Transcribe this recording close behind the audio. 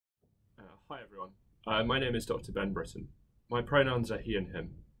Hi everyone, my name is Dr. Ben Britton. My pronouns are he and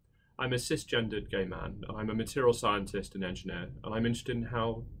him. I'm a cisgendered gay man, and I'm a material scientist and engineer, and I'm interested in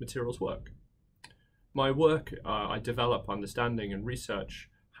how materials work. My work, I develop understanding and research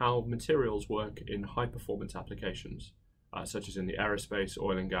how materials work in high performance applications, such as in the aerospace,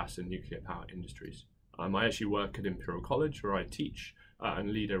 oil and gas and nuclear power industries. I actually work at Imperial College where I teach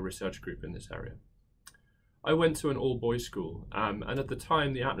and lead a research group in this area. I went to an all-boys school, and at the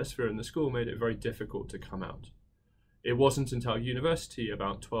time the atmosphere in the school made it very difficult to come out. It wasn't until university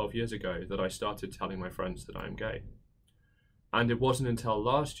about 12 years ago that I started telling my friends that I am gay. And it wasn't until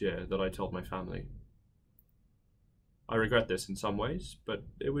last year that I told my family. I regret this in some ways, but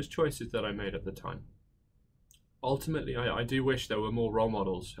it was choices that I made at the time. Ultimately, I do wish there were more role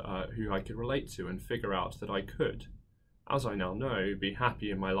models who I could relate to and figure out that I could, as I now know, be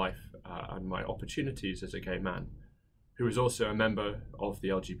happy in my life and my opportunities as a gay man, who is also a member of the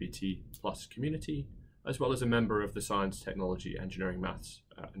LGBT plus community, as well as a member of the science, technology, engineering, maths,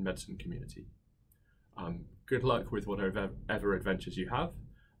 and medicine community. Good luck with whatever adventures you have,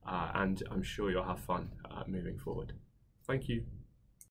 and I'm sure you'll have fun moving forward. Thank you.